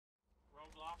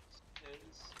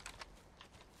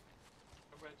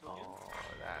Oh,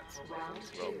 that's why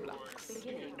it's Roblox.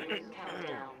 Beginning ring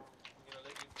countdown. I'm gonna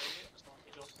let you play it as long as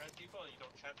you don't threaten people and you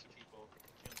don't chat to people.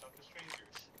 You don't talk to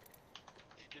strangers.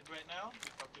 You did right now, you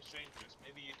talk to strangers.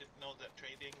 Maybe you didn't know that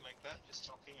trading like that is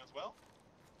talking as well,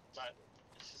 but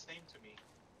it's the same to me.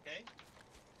 Okay?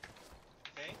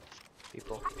 Okay?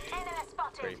 People, Enemy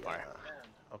spotted. very far.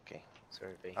 Okay.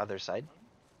 Survey. Other side?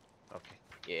 Okay.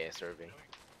 Yeah, survey.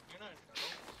 You're not in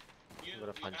trouble. You, I'm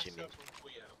gonna you punch asked him in. us from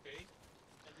Kuya, okay?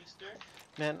 And mister?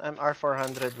 Man, I'm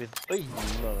R400 with... Oy,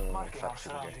 no, Marking our fuck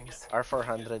you. surroundings.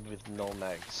 R400 with no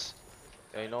mags.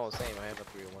 I know, same. I have a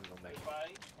 301 no mag. If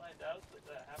I find out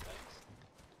that happens,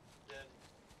 then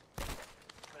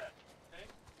that, okay?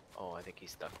 Oh, I think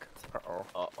he's stuck. Uh-oh.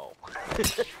 Uh-oh.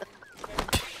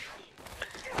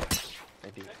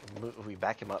 Maybe we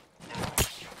back him up.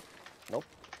 Nope.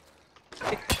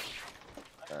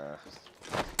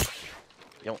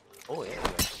 Yo. Oh, yeah.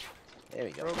 There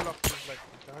we go. Roblox is like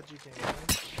a dodgy game,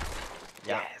 right?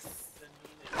 Yeah. Yes.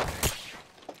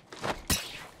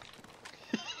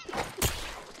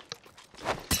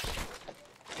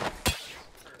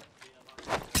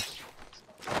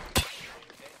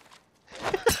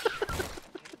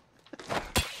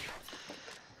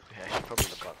 Yeah, I should probably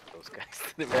look out for those guys.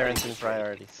 Parenting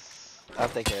priorities. I'll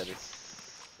take care of this.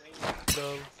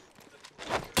 So,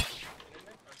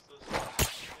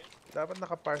 dapat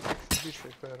naka-par 6 bis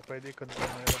eh, pero pwede i-control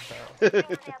na ilang tao.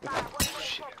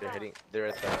 Shit, they're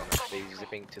at the, they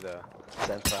zipping to the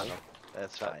Central.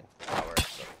 That's fine. tower,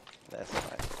 so. That's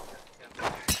fine.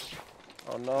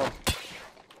 Oh no.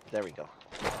 There we go.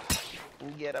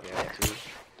 Get up Yeah, there. two.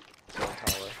 One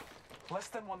tower. Less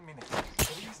than 1 minute.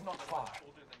 The ring is not far.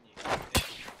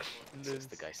 It's just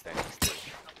the guy standing still.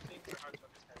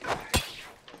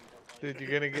 Dude,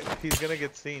 he's gonna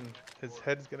get seen. His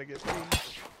head's gonna get seen.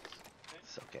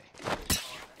 It's okay.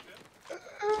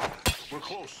 We're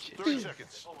close. 30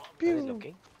 seconds. Are they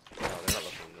looking? No, they're not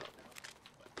looking.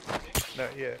 No.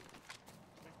 Not yet.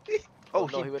 Oh,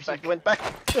 no, he he went went back.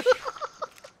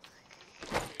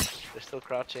 They're still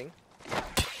crouching. I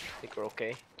think we're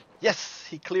okay. Yes,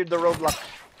 he cleared the roadblock.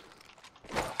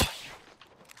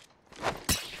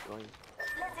 Going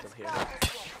still here.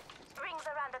 Rings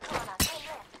around the corner. Turn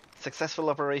left. Successful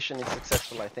operation is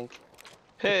successful, I think.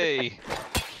 Hey!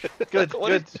 Good, What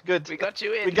good, is- good. We got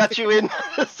you in. We got you in.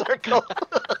 Circle.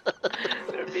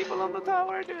 There are people on the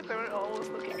tower, dude. They were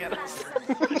almost looking at us.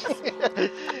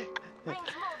 Rings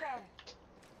more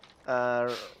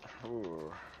then.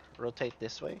 Rotate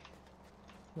this way.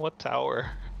 What tower?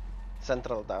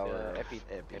 Central tower. Epi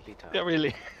tower. Yeah,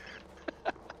 really?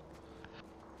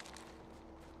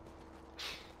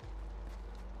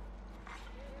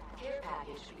 Care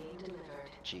package being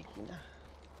delivered. Cheeky na.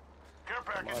 Care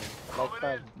Come package. on. Light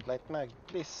mag. Light mag.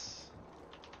 Please.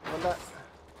 Wala.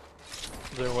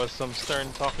 There was some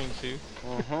stern talking to.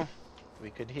 We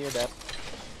could hear that.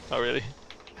 Oh, really?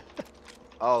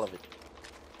 All of it.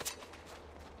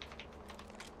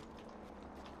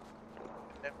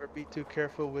 Never be too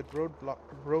careful with roadblocks.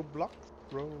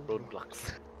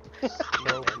 Roadblocks.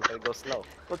 No. You gotta go slow.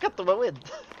 Huwag ka tumawid.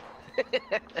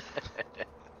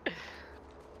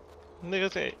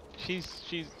 Nigga say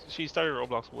she started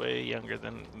Roblox way younger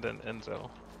than Enzo,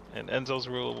 and Enzo's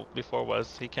rule before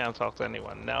was he can't talk to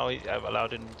anyone. Now I've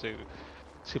allowed him to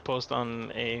post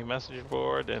on a message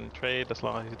board and trade as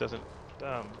long as he doesn't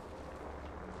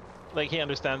like he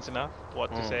understands enough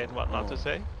what to say and what not to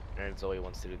say. And Zoe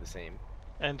wants to do the same.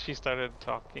 And she started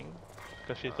talking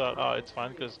because she thought, oh, it's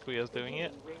fun because Kuya's doing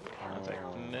it. I was like,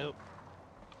 nope.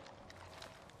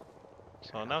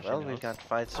 So now she Well, knows. we got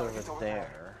fights over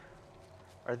there.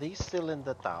 Are these still in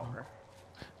the tower?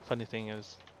 Funny thing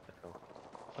was,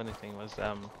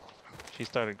 she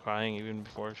started crying even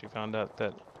before she found out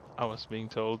that I was being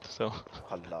told. So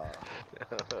Hala.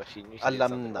 She knew she did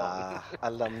something Alam wrong. na.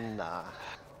 Alam na.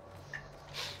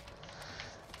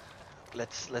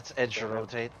 Let's edge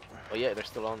rotate. Oh yeah, they're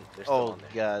still on. They're still Oh on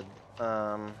there. god.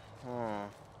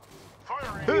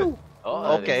 Firing.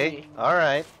 Oh, Okay. All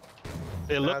right.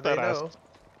 they looked at us. know.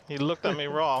 He looked at me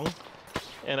wrong,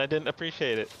 and I didn't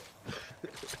appreciate it.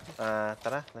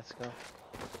 Tara, let's go.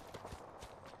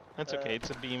 That's okay. It's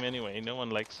a beam anyway. No one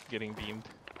likes getting beamed.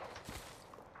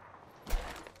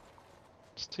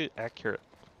 It's too accurate.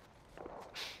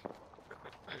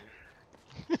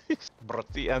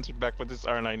 He answered back with his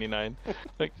R99.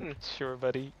 Like, sure,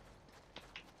 buddy.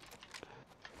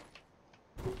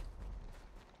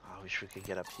 I wish we could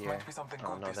get up here. Might be something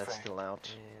Oh good no, this that's way. still out.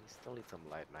 Man, still need some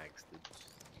light mags, dude.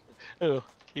 Oh,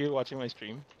 you watching my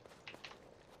stream?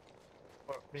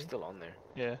 What, me? Still on there.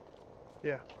 Yeah.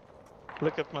 Yeah.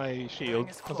 Look at my shield. I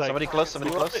was like, Somebody close,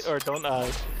 somebody "Do I close." or don't I?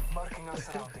 Marking our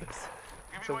surroundings.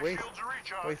 It's a waste.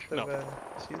 Waste of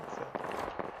shield cell.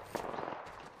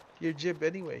 Your jib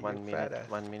anyway, you 1 fat minute, ass.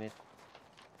 1 minute.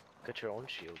 Got your own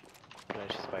shield.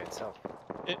 Finishes by itself.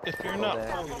 If you're Hold not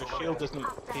there. full, your shield doesn't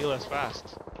heal as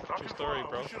fast. True story,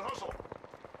 bro. We should hustle.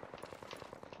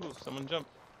 Ooh, someone jumped.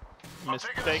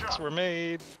 Mistakes were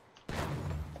made.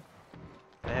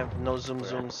 I have no zoom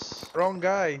zooms. Wrong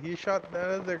guy. He shot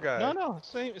the other guy. No,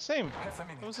 same. Half a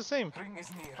minute. It was the same. Ring is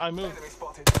near. I moved. Enemy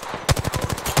spotted.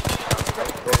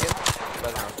 Broken?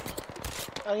 Bloodhound.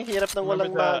 Ang hirap ng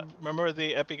walang mag. Remember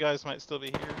the epi guys might still be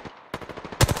here.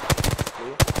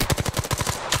 Blue?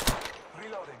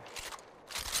 Reloading.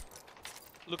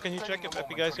 Look, can you check if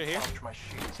epi Taking a guys are moment here? to recharge my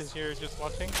shields. Since you're just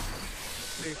watching.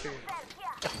 See, see.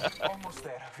 Almost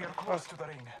there. We are close to the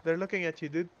ring. They're looking at you,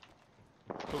 dude.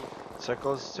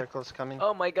 Circles coming.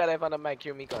 Oh my god, I found a mic.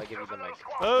 Here, Miko, I give you the mic.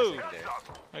 Oh! Nothing there.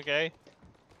 Okay.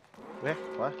 Where?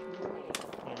 What?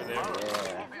 Over there.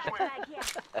 Yeah.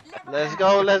 Let's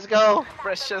go, let's go.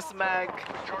 Precious mag.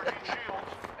 Charging shields.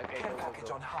 Okay, Care go, go, package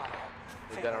go. on high.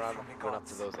 We Fade got around, from the run up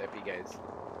to gods. those epi guys.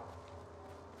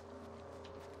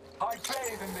 I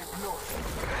bathe in the blood. I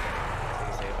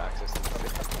think they have access to the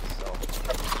ship, so...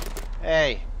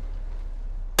 Hey.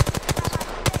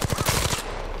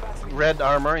 Red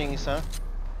armor yung isa.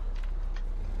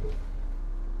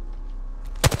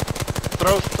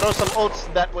 Throw some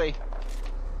ults that way.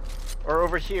 Or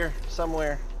over here,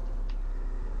 somewhere.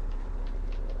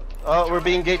 Oh, we're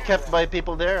being gate kept by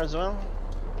people there as well.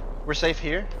 We're safe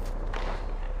here.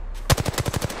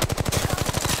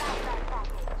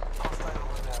 Hostile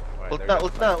over there. Alright,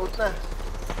 Ult na.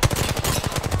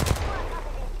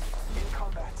 In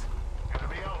combat.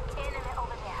 Enemy out. Enemy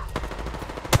over there.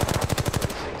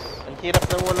 Ang hirap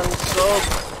ng walang scope.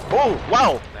 Oh,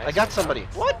 wow! I got somebody.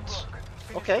 What?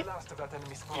 Finish Okay. the last of that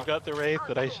enemy squad. You got the wraith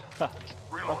that I shot.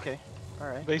 Okay.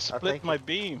 Alright. They I'll split take my it.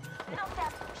 beam. Knock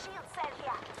them. Shield cell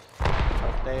here.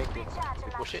 I'll take it. Recharge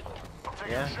and push it. I'm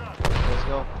taking Yeah. a shot. Let's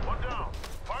go. One down.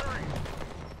 Firing.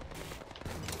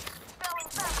 throwing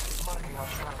back. Marking our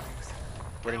surroundings.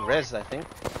 Getting res, I think.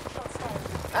 Shield cell.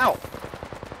 Ow!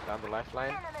 Down the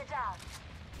lifeline. Enemy down.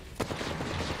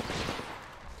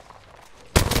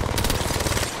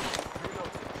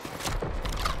 Reloading.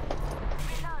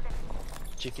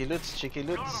 Cheeky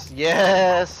loots.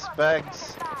 Yes!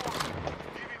 Bags.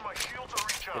 Giving my shields a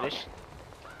recharge. Finish.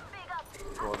 Big up.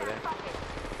 Go over there.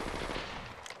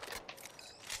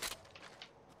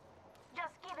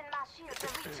 Just giving my shield a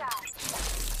recharge.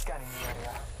 Scanning the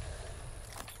area.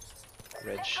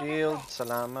 Red shield.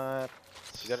 Salamat.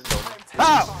 You got a dome.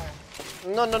 Ow!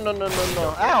 No.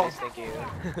 Ow! Thank you.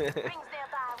 Rings nearby.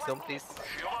 Don't please.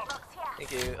 Shield up.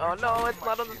 Thank you. Oh no, it's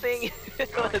not on the thing.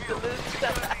 It's on the loot.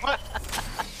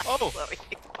 Oh, Sorry.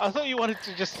 I thought you wanted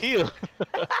to just heal.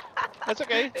 That's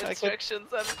okay. I could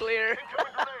Instructions unclear.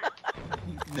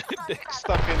 dick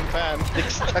stuck in pan.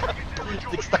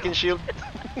 Dick stuck in shield.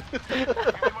 Giving my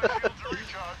shields a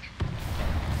recharge.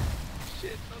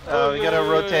 Shit. We gotta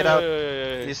rotate out.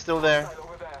 Hey. He's still there. Hostile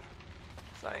over there.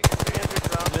 Flying at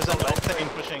 300 rounds. There's an octane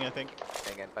pushing, I think.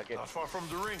 Again, bucket. Not far from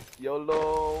the ring.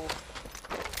 YOLO.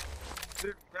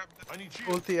 I need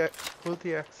shields.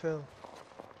 Ulti Axel.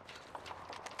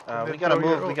 We then gotta throw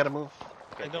your move. We ult. gotta move.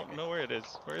 I don't know where it is.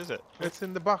 Where is it? It's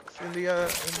in the box, in the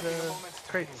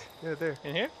crate. Yeah, there.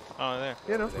 In here? Oh, there.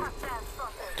 You know. Hostile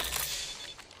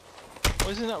spotted.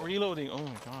 Why is it not reloading? Oh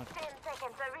my god. 10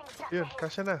 seconds. The ring just Yun, ahead.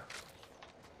 kasha na.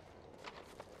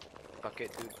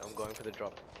 Bucket, dude. I'm going for the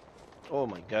drop. Oh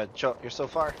my god, Cho, you're so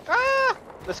far. Ah!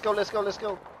 Let's go. Oh,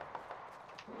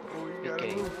 we gotta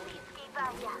Okay. move.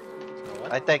 Evalia. You know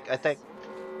what? I take. There you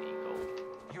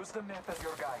go. Use the map as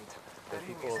your guide. The There's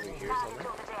ring people is over near. here Target somewhere.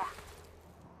 over there.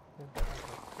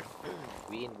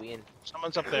 We in.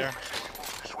 Someone's up there.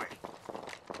 This way.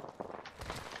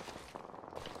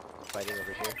 Fighting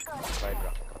over here. Side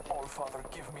rock. All Father,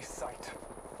 give me sight.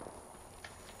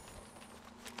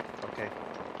 Okay.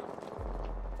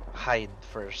 Hide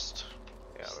first.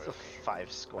 Yeah, It's we're the okay.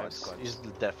 5 squads. squads. Use the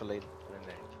defilade. We're in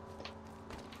there.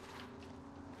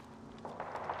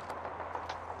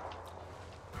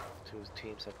 Two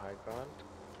teams have high ground.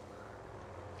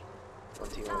 One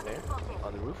team over there.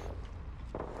 On the roof.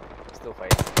 Still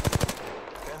fighting.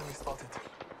 Enemy spotted.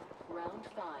 Round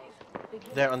 5. Begin.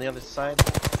 There on the other side.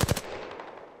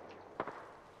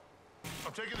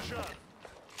 I'm taking a shot.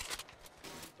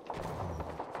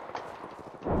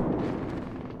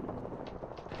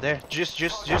 There. Just.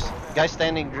 Guy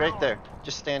standing right there.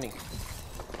 Just standing.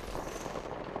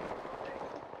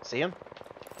 See him?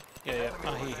 Yeah.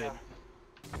 Ah, he hid.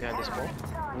 Behind this wall.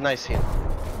 Nice hit.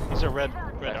 He's a red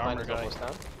red armor Pathfinder's guy. almost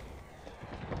down.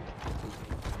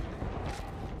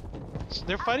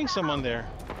 They're fighting someone there.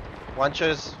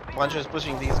 Wancho's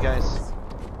pushing these guys.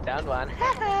 Down one.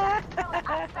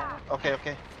 Okay,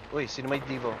 okay. Uy, sino may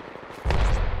Devo?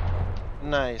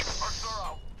 Nice.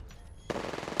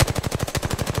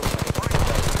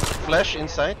 Flash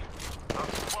inside.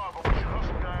 That's far, but we should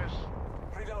hustle, guys.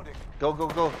 Reloading. Go, go,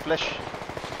 go. Flash.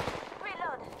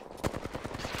 Reload.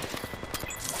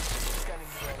 Scanning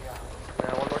the area.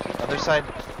 One more team. Other side.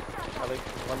 Other,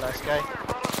 one nice guy.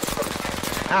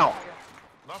 Ow!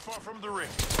 Not far from the ring.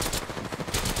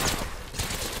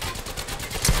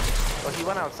 Oh, he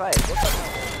went outside. What the?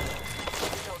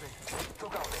 Reloading.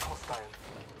 Took out a hostile.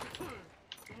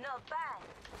 Not bad.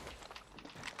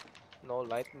 No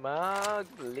light mag,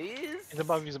 please. He's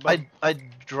above, he's above. I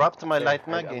dropped my Okay, light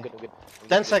I'm mag. good, I'm good.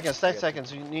 10 seconds, 10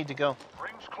 seconds. You need to go.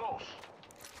 Ring's close.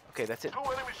 Okay, that's it. 2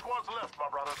 enemy squads left, my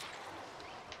brothers.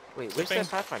 Wait, where's Zipping.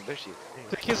 that Pathfinder? There's she.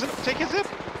 Take his zip, take his zip!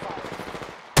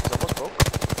 It's almost broke.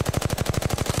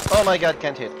 Oh my god,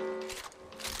 can't hit.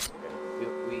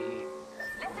 We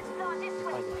Let's explore this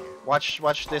way. find it here.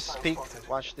 Watch this peak.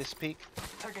 Watch this peak.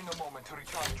 Taking a moment to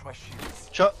recharge my shields.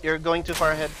 Cho, you're going too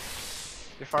far ahead.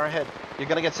 You're far ahead. You're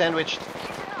gonna get sandwiched.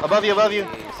 Above you, above you.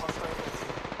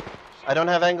 I don't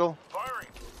have angle. Firing.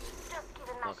 Just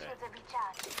giving my Okay. shields a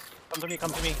recharge.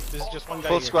 Come to me. This is just one guy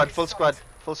Full here. squad, full squad,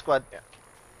 full squad.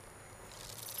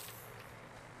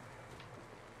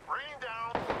 Raining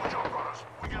down. Watch out, brothers.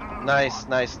 We get another Nice, squad.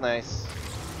 nice, nice.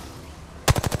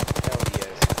 Hell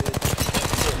yes.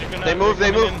 They're gonna- They moved,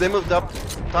 they're they coming moved, in. they moved up.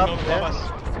 Top No, above there.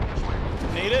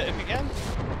 us. Nade it if you can.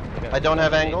 I don't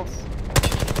have angle.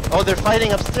 Oh, they're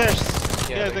fighting upstairs.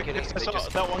 Yeah, they're kidding. I They saw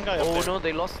just... that one guy up Oh there. no,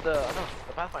 they lost the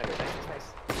the Pathfinder. Nice, nice.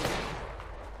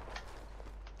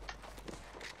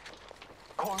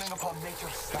 Calling upon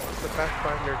nature's strength. The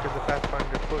Pathfinder, because the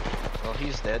Pathfinder pushed. Oh,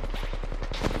 he's dead.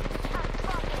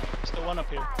 Still one up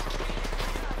here.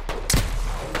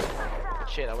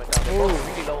 Shit, I went down. They're both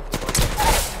really low.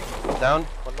 Down.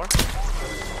 One more.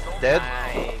 Dead.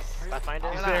 Nice.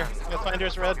 Pathfinder. He's there.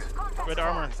 Pathfinder's red. Red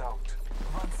armor. Is out.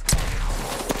 Run scan.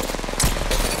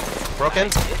 Broken.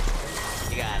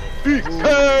 You got it.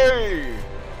 Hey!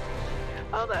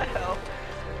 How the hell?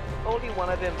 Only one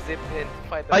of them zipped in to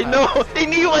fight the I know! Pathfinder.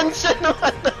 Iniwan siya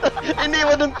naman!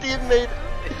 Iniwan ng teammate!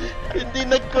 Hindi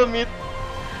nag-commit!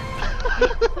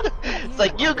 It's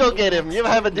like, you go get him! You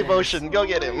have a devotion, go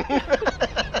get him!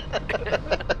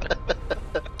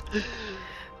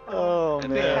 Oh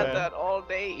And they had man. that all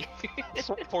day.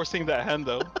 Forcing that hand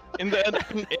though. In the end, I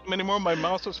couldn't aim anymore. My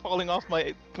mouse was falling off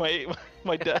my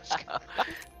desk.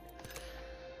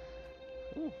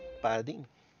 Padding.